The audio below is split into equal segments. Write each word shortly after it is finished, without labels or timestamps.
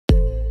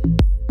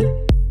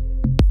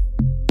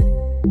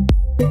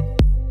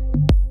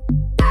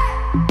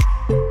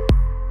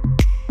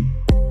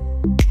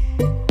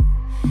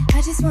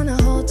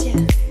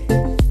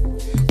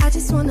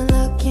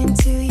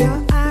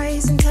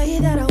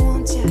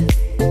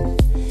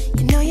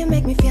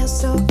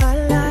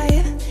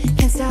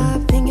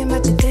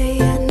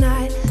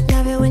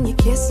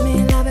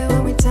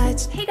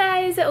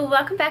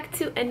welcome back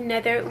to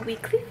another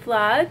weekly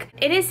vlog.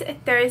 It is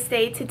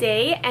Thursday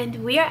today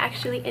and we are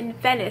actually in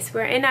Venice.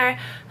 We're in our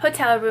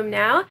hotel room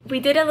now. We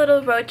did a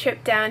little road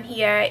trip down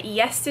here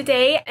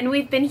yesterday and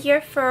we've been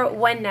here for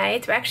one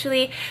night. We're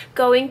actually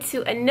going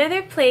to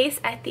another place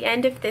at the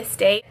end of this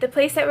day. The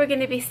place that we're going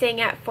to be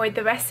staying at for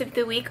the rest of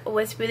the week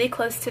was really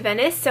close to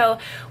Venice, so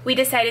we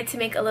decided to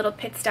make a little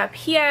pit stop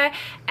here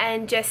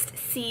and just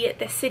see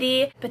the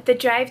city. But the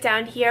drive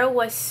down here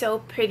was so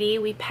pretty.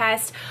 We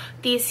passed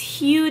these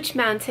huge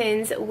mountains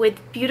with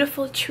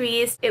beautiful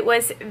trees. It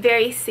was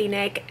very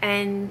scenic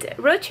and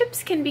road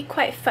trips can be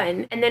quite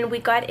fun. And then we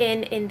got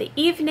in the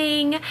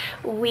evening.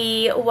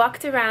 We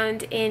walked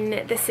around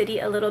in the city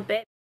a little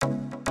bit.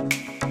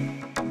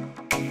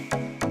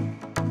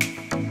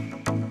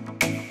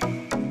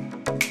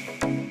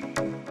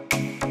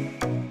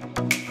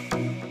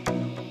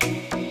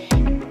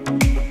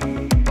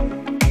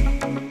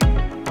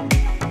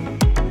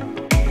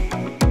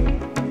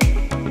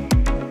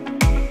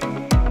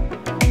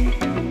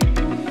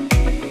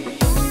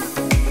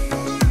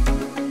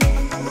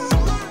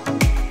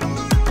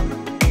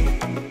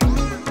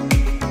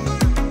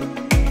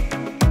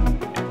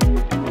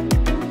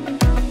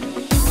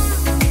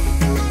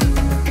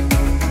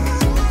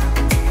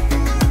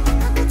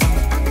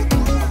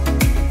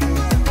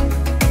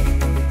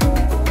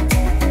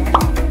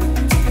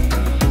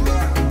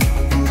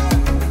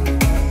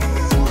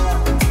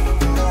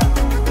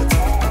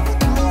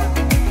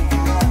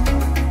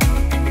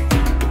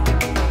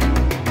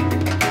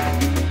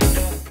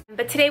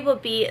 Today will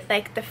be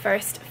like the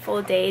first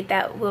full day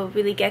that we'll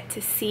really get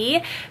to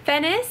see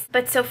Venice.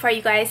 But so far,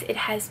 you guys, it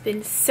has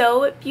been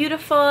so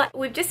beautiful.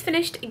 We've just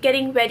finished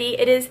getting ready.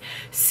 It is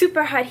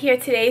super hot here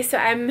today, so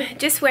I'm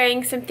just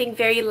wearing something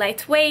very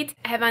lightweight.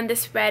 I have on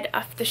this red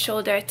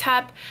off-the-shoulder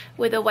top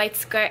with a white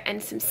skirt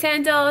and some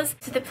sandals.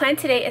 So the plan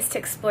today is to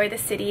explore the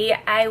city.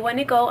 I want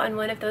to go on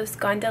one of those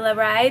gondola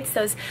rides,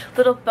 those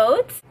little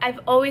boats. I've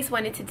always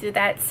wanted to do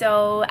that,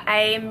 so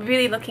I'm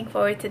really looking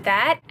forward to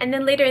that. And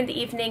then later in the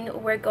evening,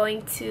 we're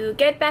going to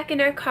get back in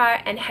our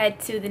car and head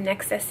to the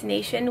next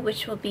destination,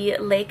 which will be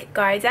Lake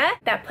Garda.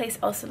 That place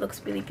also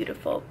looks really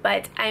beautiful,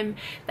 but I'm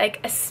like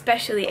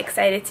especially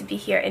excited to be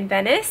here in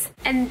Venice.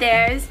 And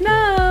there's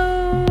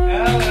Mo!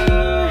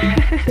 Hello!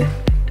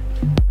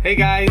 Hey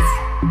guys!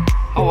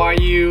 How are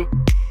you?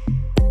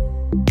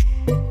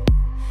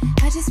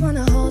 I just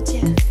wanna hold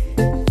you.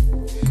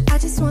 I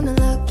just wanna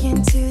look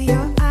into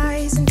your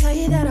eyes and tell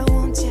you that I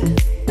want you.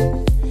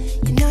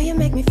 You know you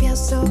make me feel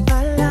so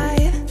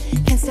alive.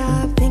 Can't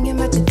stop thinking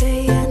about you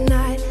day and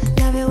night.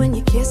 Love it when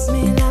you kiss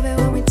me, love it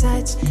when we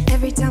touch.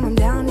 Every time I'm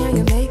down here,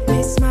 you make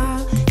me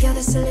smile. You're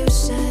the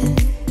solution.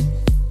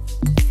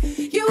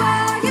 You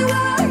are, you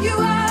are, you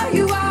are,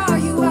 you are,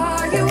 you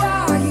are, you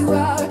are, you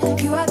are.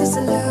 You are the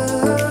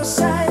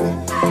solution.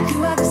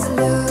 You are the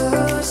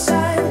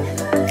solution.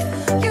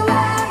 You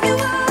are, you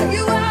are,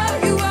 you are, you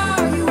are, you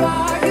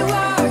are, you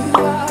are,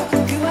 you are.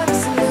 You are the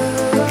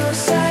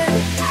solution.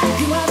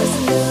 You are the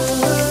solution.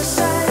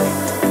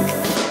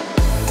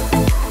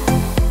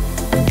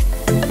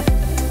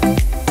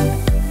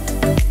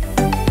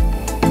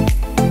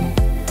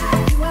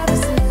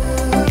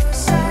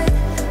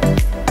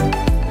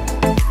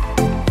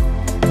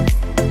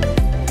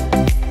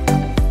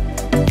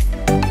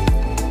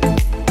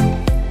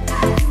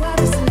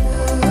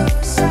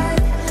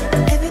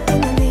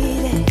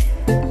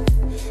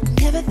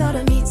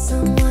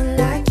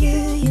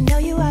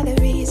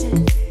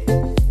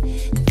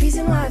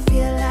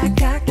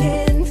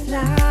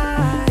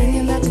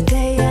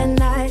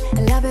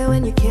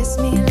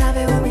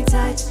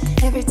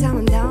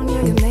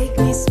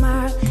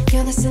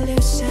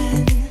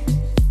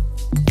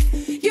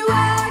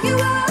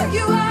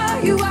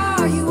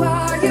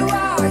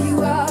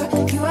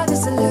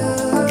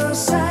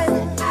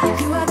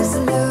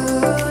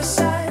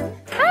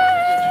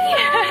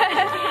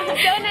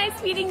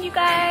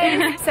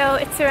 So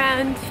it's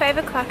around 5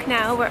 o'clock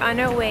now. We're on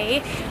our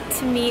way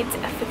to meet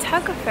a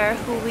photographer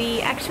who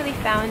we actually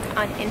found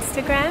on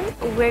Instagram.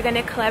 We're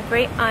gonna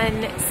collaborate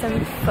on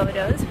some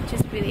photos, which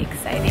is really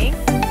exciting.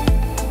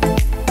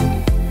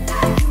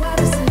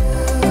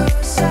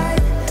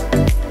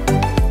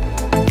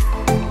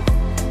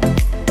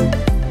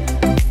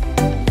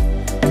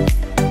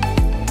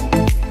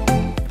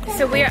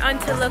 So we're on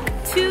to look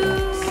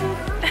 2.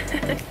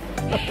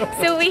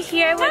 So we're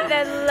here with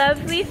the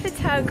lovely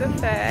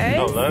photographers.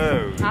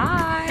 Hello.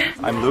 Hi.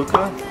 I'm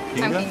Luka.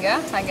 I'm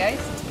Inga. Hi guys.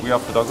 We are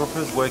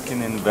photographers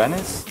working in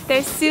Venice.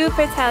 They're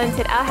super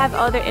talented. I'll have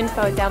all their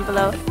info down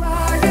below. You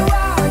are, you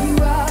are, you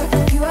are,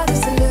 you are the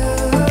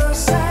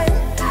solution.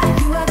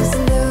 You are the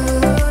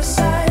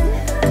solution.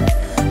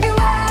 You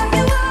are,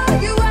 you are,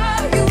 you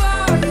are, you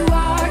are, you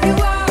are, you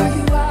are,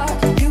 you are.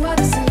 You are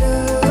the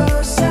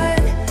solution.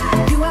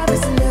 You are the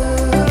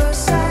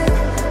solution.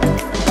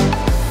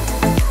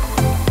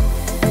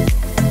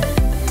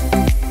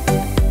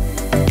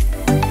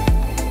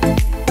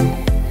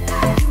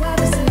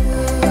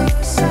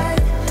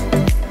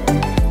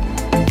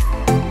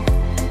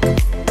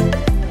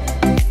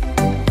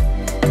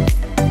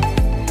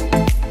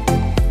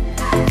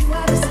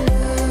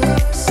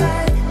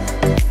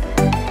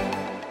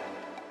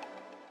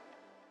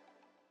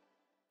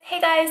 Hey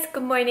guys,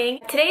 good morning.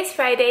 Today is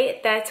Friday,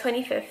 the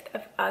 25th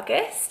of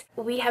August.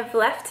 We have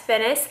left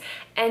Venice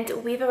and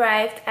we've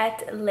arrived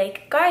at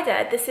Lake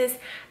Garda. This is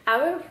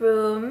our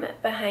room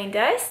behind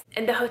us,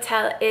 and the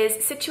hotel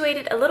is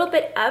situated a little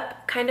bit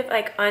up, kind of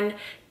like on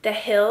the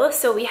hill,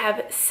 so we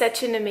have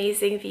such an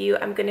amazing view.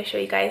 I'm going to show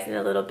you guys in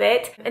a little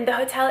bit. And the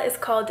hotel is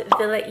called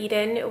Villa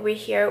Eden. We're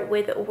here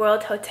with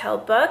World Hotel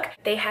Book.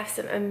 They have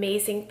some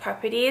amazing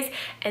properties,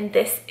 and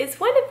this is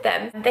one of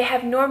them. They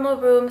have normal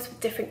rooms with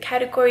different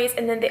categories,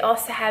 and then they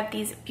also have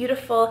these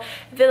beautiful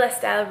villa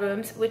style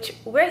rooms, which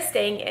we're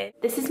staying in.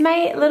 This is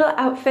my little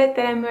outfit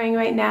that I'm wearing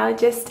right now,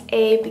 just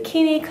a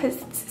bikini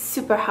because it's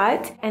super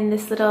hot, and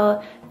this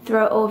little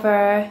throw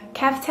over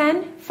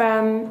caftan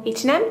from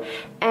H&M,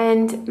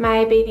 and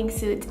my bathing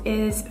suit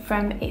is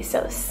from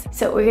ASOS.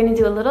 So we're gonna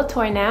do a little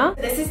tour now.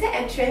 This is the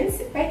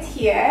entrance right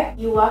here.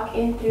 You walk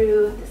in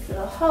through this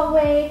little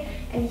hallway,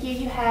 and here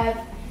you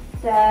have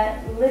the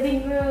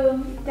living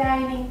room,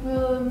 dining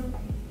room,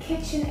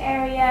 kitchen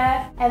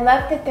area. I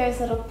love that there's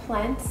little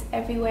plants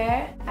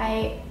everywhere.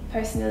 I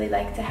personally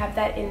like to have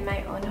that in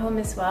my own home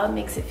as well. It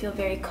makes it feel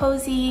very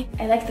cozy.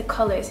 I like the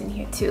colors in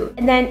here too.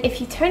 And then if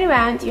you turn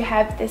around, you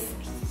have this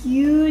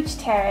huge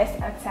terrace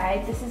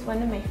outside. This is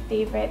one of my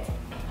favorite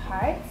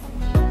parts.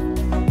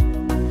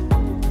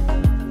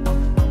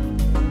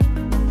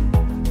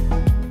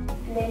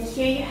 And then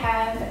here you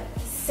have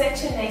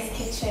such a nice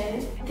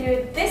kitchen.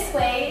 Through this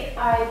way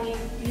are these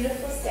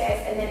beautiful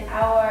stairs, and then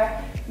our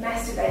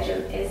master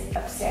bedroom is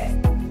upstairs.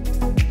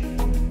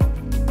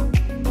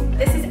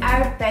 This is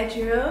our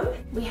bedroom.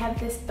 We have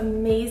this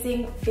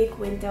amazing big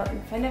window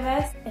in front of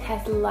us. It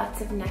has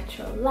lots of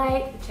natural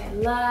light, which I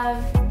love.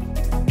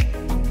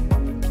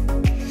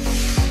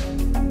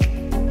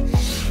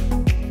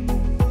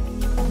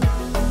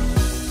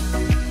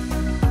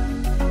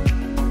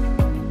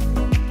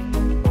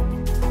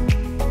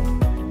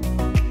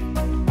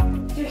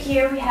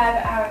 Here we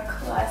have our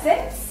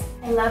closets.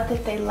 I love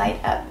that they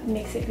light up. It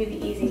makes it really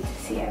easy to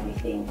see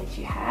everything that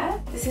you have.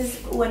 This is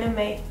one of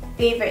my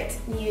favorite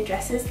new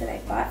dresses that I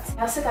bought.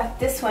 I also got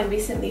this one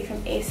recently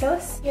from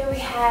ASOS. Here we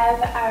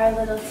have our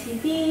little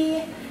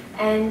TV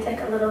and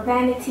like a little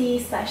vanity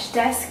slash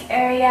desk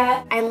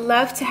area. I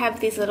love to have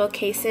these little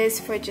cases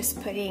for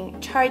just putting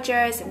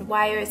chargers and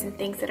wires and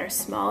things that are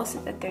small so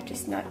that they're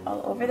just not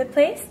all over the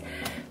place.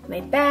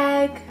 My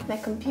bag, my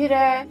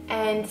computer,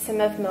 and some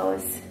of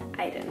Mo's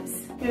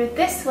items. Through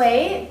this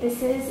way,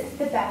 this is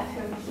the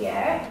bathroom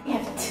here. We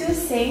have two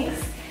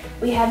sinks.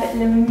 We have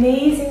an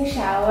amazing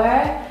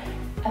shower,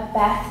 a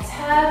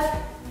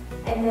bathtub,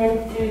 and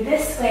then through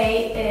this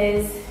way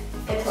is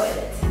the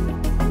toilet.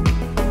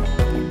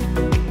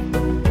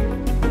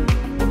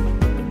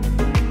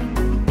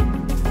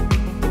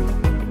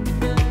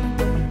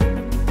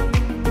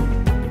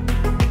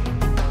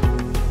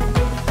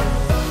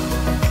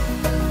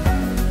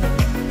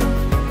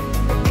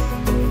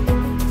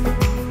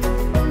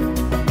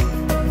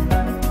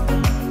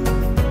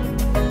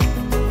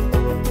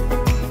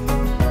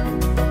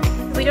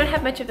 We don't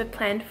have much of a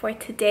plan for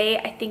today.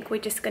 I think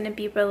we're just gonna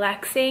be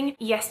relaxing.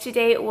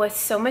 Yesterday was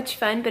so much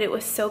fun, but it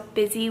was so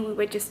busy. We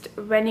were just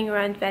running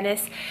around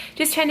Venice,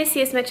 just trying to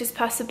see as much as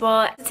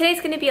possible.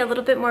 Today's gonna be a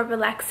little bit more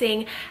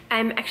relaxing.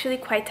 I'm actually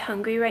quite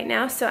hungry right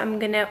now, so I'm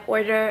gonna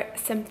order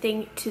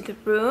something to the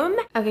room.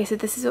 Okay, so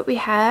this is what we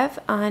have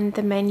on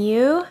the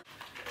menu.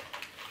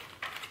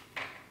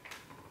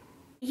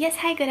 Yes,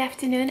 hi, good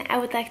afternoon. I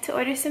would like to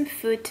order some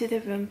food to the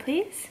room,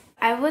 please.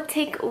 I will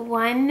take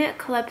one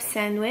club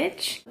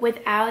sandwich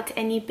without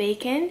any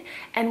bacon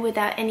and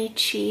without any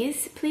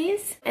cheese,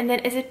 please. And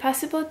then is it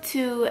possible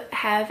to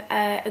have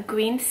a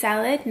green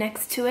salad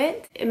next to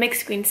it? A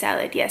mixed green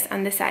salad, yes,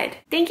 on the side.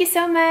 Thank you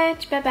so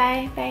much.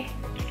 Bye-bye. Bye.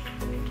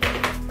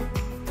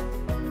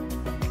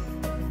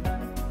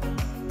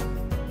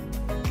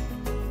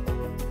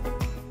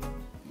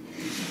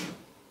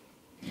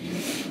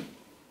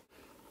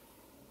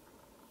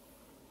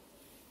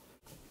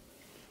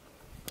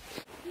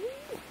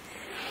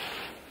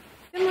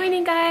 Good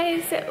morning,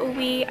 guys.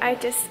 We are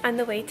just on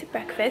the way to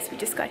breakfast. We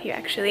just got here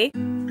actually.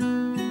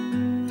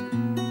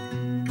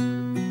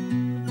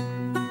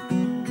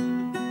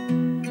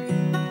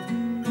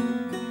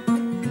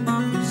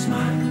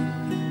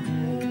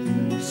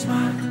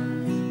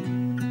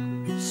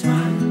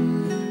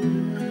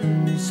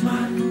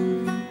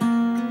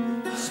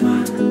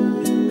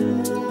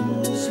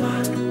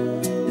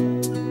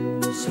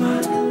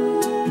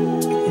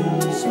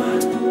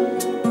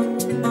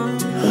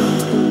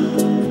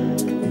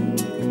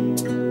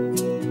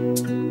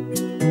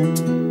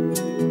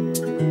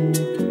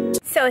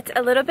 So it's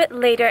a little bit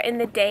later in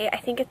the day. I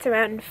think it's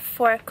around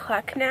 4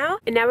 o'clock now.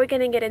 And now we're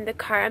gonna get in the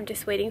car. I'm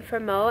just waiting for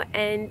Mo,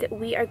 and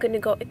we are gonna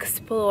go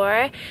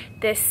explore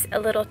this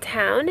little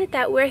town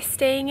that we're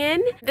staying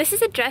in. This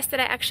is a dress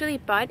that I actually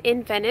bought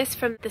in Venice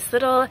from this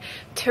little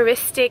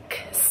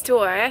touristic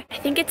store. I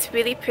think it's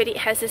really pretty. It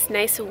has this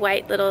nice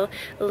white little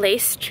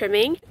lace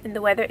trimming, and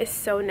the weather is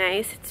so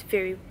nice. It's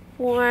very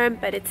warm,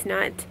 but it's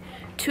not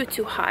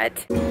too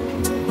hot.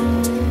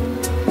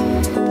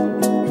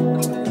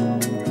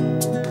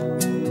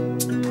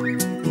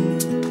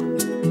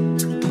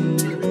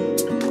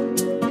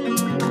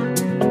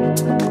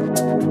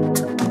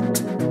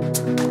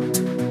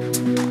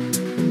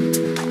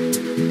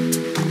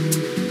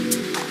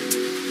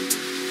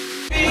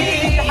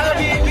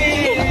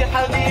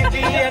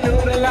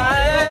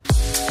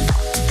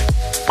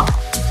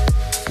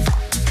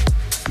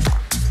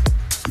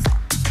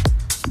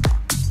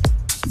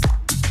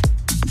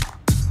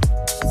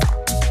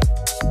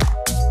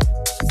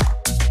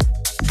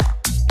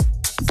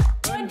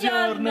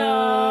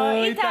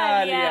 Milano,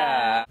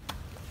 Italia.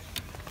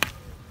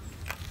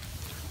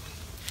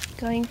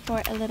 Going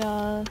for a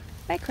little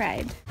bike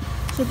ride.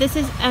 So this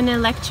is an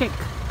electric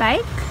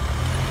bike,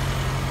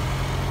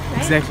 right?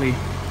 Exactly.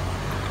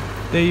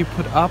 There you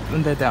put up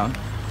and there down.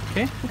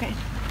 Okay? Okay.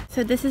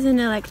 So this is an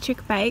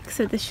electric bike,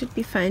 so this should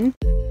be fun.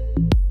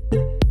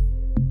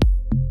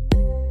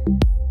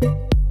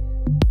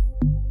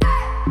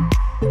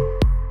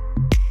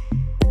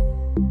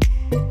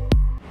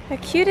 How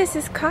cute is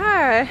this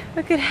car?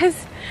 Look, it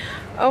has,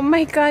 oh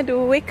my god,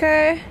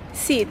 wicker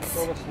seats.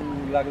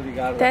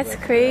 That's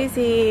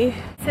crazy.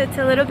 So it's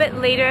a little bit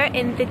later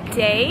in the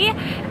day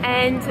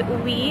and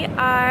we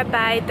are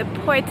by the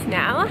port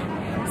now.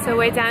 So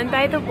we're down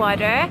by the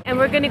water and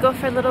we're gonna go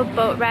for a little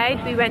boat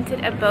ride. We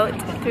rented a boat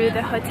through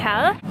the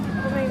hotel.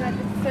 Oh my god,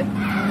 this is so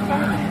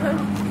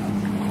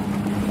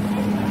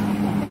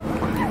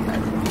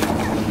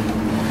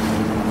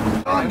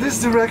fun. In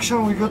this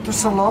direction we go to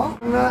Salon.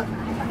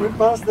 We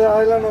pass the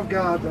island of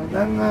Garda,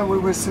 then we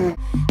will see.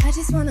 I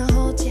just wanna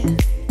hold you.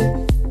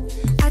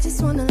 I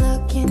just wanna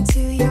look into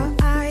your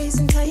eyes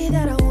and tell you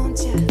that I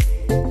want you.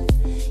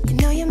 You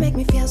know you make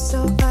me feel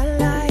so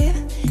alive.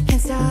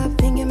 Can't stop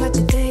thinking about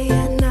you day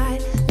and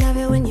night. Love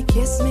it when you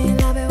kiss me,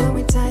 love it when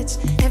we touch.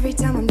 Every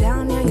time I'm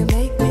down here, you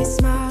make me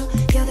smile.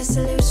 You're the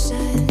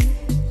solution.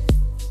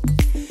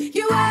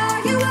 You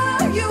are, you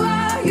are, you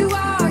are, you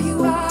are,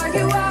 you are,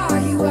 you are,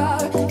 you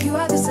are. You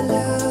are the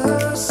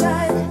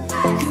solution.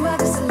 You are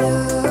the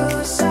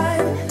solution.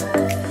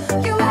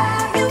 You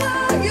are, you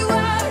are, you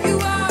are,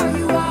 you are,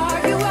 you are,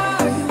 you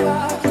are, you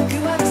are.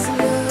 You are the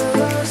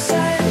solution.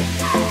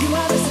 You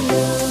are the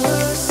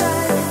solution.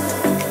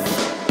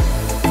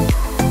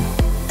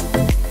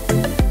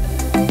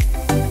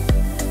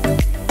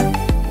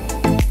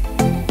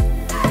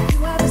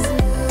 You are the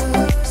solution.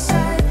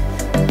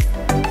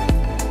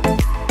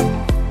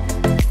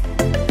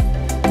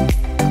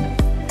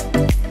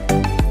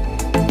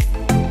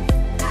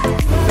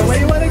 Where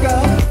you wanna go?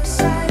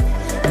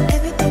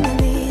 Everything I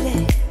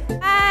needed.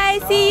 Bye,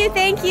 see you,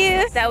 thank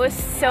you. That was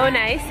so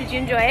nice. Did you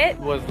enjoy it? It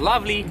was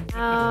lovely.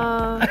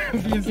 Oh,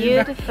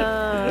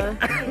 beautiful.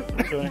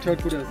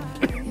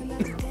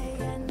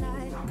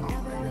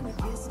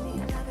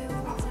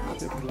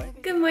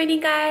 Good morning,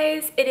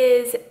 guys. It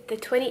is the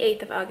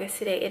 28th of August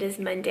today. It is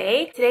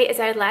Monday. Today is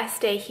our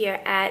last day here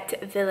at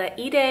Villa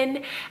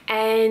Eden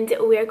and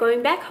we're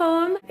going back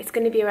home. It's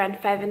going to be around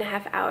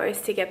 5.5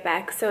 hours to get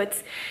back, so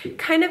it's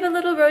kind of a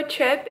little road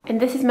trip. And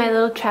this is my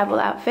little travel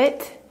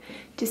outfit.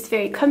 Just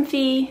very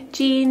comfy,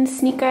 jeans,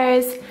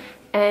 sneakers,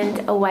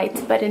 and a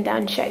white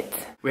button-down shirt.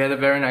 We had a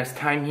very nice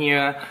time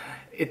here.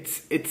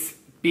 It's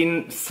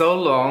been so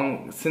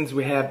long since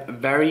we had a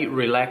very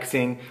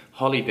relaxing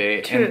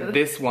holiday. True. And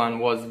this one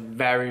was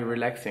very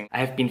relaxing. I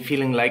have been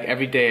feeling like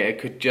every day I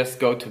could just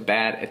go to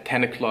bed at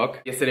 10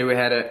 o'clock. Yesterday we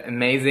had an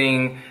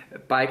amazing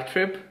bike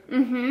trip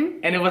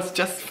and it was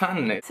just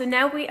fun. So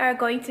now we are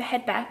going to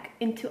head back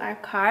into our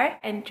car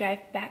and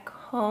drive back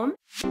home.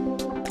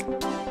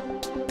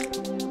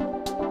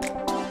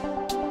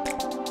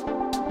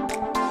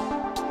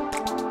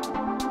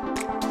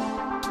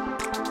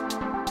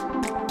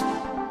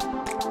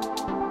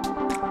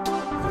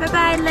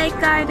 Bye-bye, Lake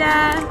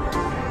Garda.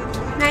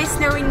 Nice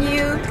knowing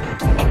you.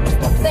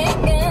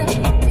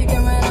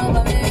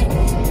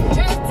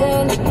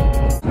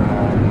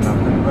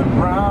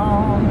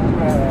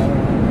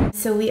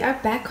 So we are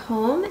back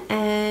home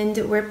and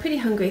we're pretty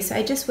hungry, so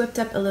I just whipped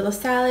up a little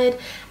salad.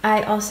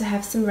 I also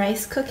have some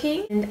rice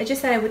cooking and I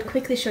just thought I would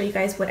quickly show you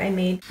guys what I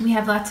made. We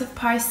have lots of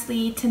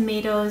parsley,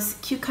 tomatoes,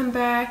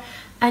 cucumber,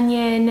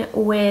 onion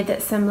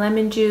with some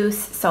lemon juice,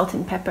 salt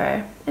and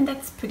pepper, and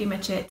that's pretty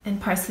much it. And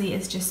parsley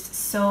is just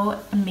so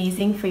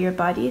amazing for your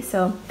body,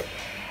 so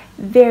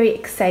very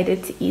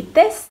excited to eat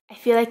this. I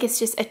feel like it's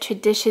just a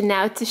tradition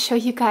now to show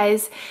you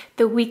guys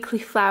the weekly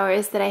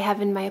flowers that I have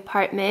in my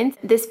apartment.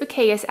 This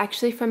bouquet is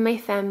actually from my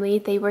family.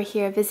 They were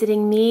here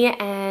visiting me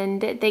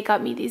and they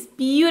got me these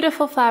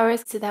beautiful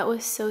flowers. So that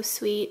was so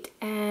sweet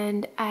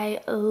and I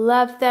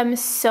love them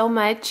so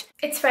much.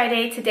 It's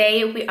Friday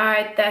today. We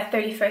are the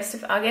 31st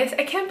of August.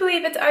 I can't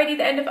believe it's already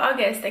the end of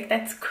August. Like,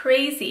 that's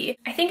crazy.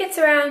 I think it's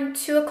around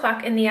 2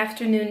 o'clock in the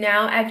afternoon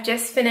now. I've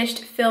just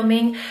finished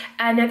filming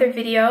another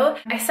video.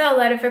 I saw a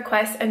lot of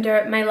requests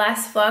under my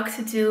last vlog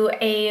to do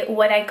a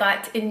what I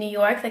got in New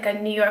York, like a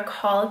New York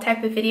haul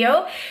type of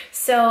video.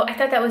 So I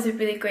thought that was a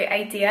really great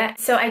idea.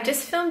 So I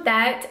just filmed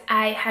that.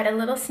 I had a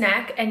little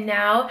snack and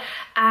now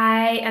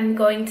I am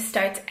going to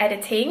start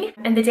editing.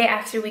 And the day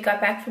after we got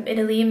back from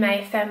Italy,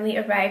 my family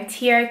arrived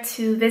here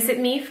to visit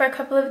me for a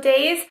couple of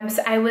days.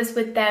 So I was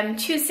with them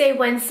Tuesday,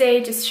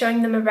 Wednesday, just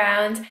showing them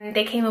around. And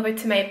they came over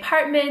to my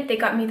apartment. They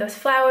got me those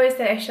flowers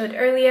that I showed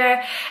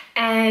earlier.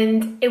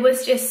 And it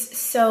was just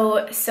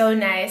so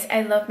nice.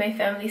 I love my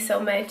family so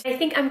much. I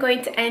think I'm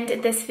going to end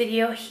this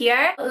video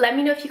here. Let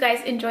me know if you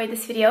guys enjoyed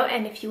this video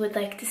and if you would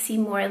like to see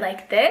more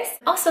like this.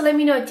 Also, let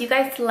me know, do you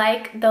guys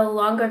like the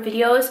longer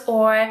videos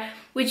or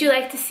would you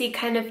like to see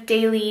kind of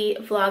daily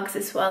vlogs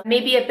as well?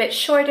 Maybe a bit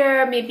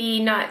shorter, maybe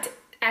not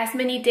as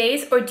many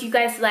days, or do you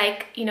guys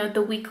like, you know,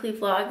 the weekly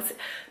vlogs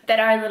that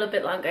are a little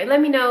bit longer?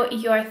 Let me know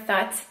your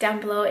thoughts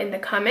down below in the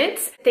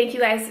comments. Thank you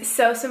guys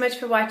so much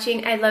for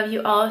watching. I love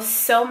you all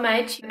so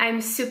much. I'm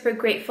super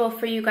grateful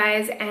for you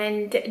guys,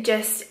 and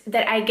just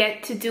that I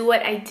get to do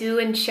what I do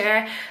and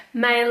share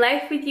my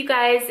life with you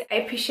guys. I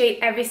appreciate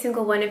every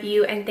single one of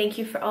you, and thank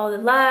you for all the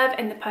love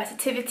and the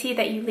positivity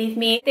that you leave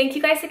me. Thank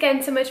you guys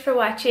again so much for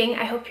watching.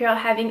 I hope you're all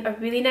having a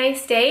really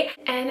nice day,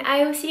 and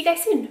I will see you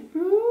guys soon.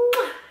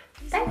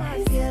 Bye.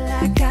 I feel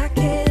like